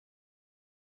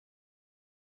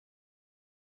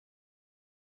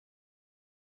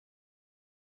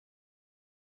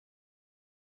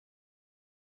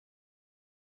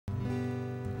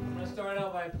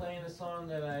by playing a song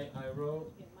that I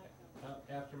wrote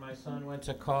after my son went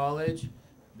to college,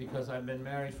 because I've been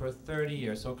married for 30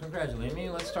 years. So congratulate me.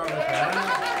 Let's start with that.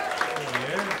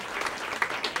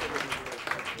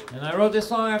 And I wrote this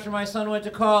song after my son went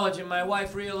to college and my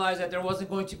wife realized that there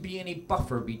wasn't going to be any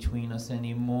buffer between us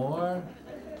anymore.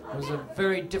 It was a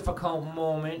very difficult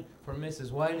moment for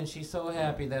Mrs. White, and she's so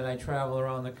happy that I travel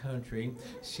around the country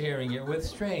sharing it with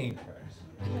strangers.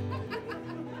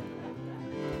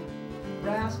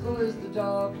 Rascal is the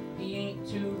dog, he ain't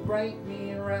too bright.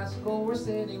 Me and Rascal were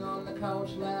sitting on the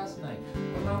couch last night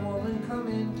when my woman come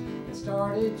in and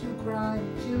started to cry.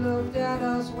 She looked at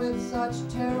us with such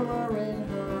terror in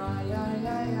her eye.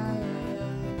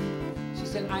 She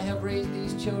said, I have raised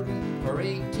these children for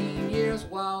 18 years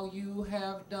while you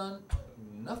have done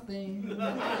nothing.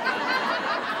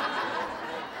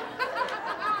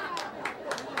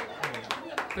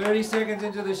 30 seconds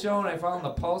into the show and I found the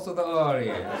pulse of the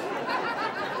audience.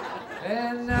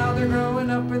 And now they're growing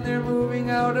up and they're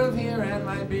moving out of here, and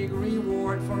my big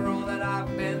reward for all that I've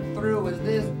been through is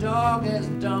this dog as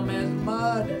dumb as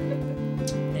mud.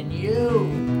 And you,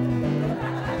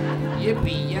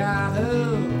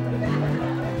 yippee-yahoo.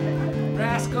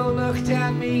 Rascal looked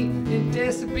at me in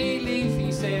disbelief.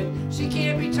 He said, she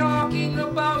can't be talking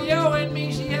about you and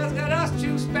me. She has got us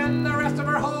to spend the rest of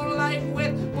her whole life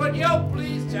with. Would you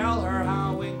please tell her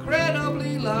how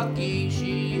incredibly lucky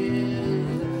she is?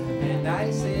 And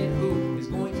I said, who is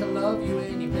going to love you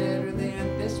any better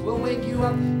than this? We'll wake you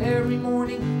up every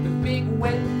morning with big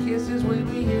wet kisses when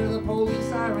we hear the police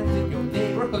sirens in your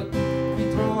neighborhood.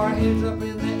 We throw our heads up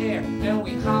in the air and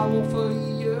we howl for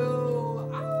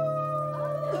you.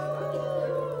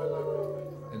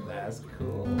 And that's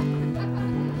cool.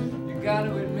 You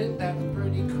gotta admit that's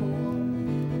pretty cool.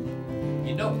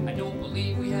 You know, I don't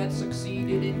believe we had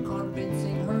succeeded in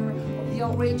convincing her of the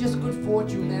outrageous good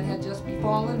fortune that had just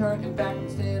befallen her. In fact,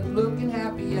 instead of looking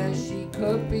happy as she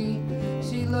could be,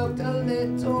 she looked a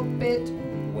little bit,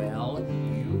 well,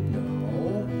 you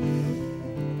know,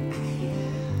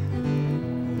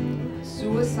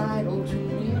 suicidal to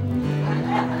me.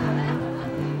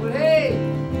 But hey,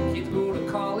 kids go to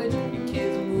college, your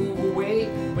kids move away,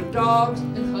 but dogs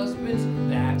and husbands,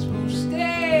 that's who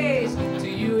stays. To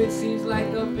you it seems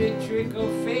like a big trick of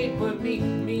fate, but me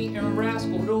and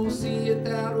Rascal don't see it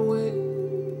that way.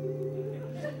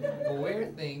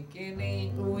 We're thinking,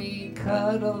 ain't we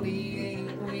cuddly,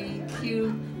 ain't we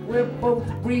cute? We're both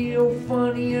real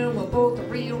funny and we're both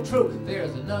real true.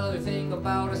 There's another thing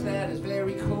about us that is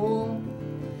very cool.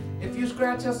 If you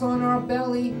scratch us on our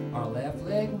belly, our left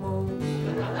leg moves.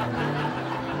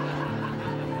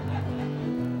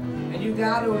 And you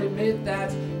gotta admit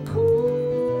that's cool.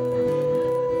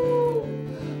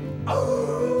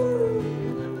 Oh.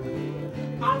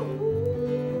 Oh.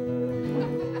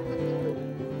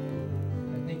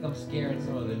 I think I'm scaring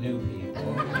some of the new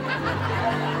people.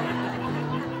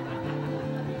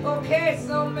 Okay,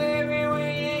 so maybe we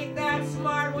ain't that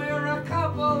smart. We're a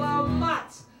couple of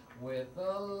mutts with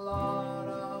a lot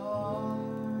of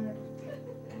heart.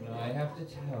 Now I have to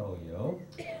tell you,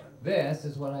 this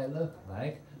is what I look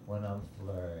like when I'm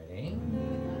flirting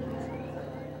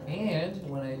and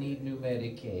when I need new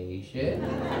medication.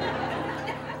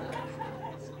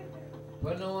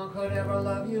 But no one could ever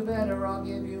love you better. I'll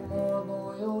give you more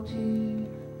loyalty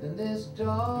than this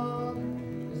dog,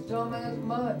 as dumb as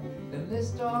mud. Than this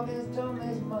dog as dumb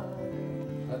as mud.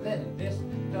 Than this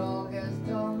dog as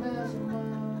dumb as mud.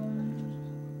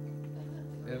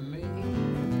 And me.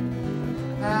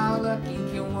 How lucky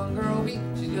can one girl be?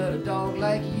 She's got a dog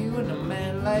like you and a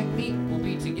man like me. We'll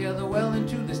be together well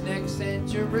into this next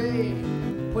century.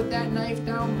 Put that knife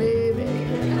down, baby.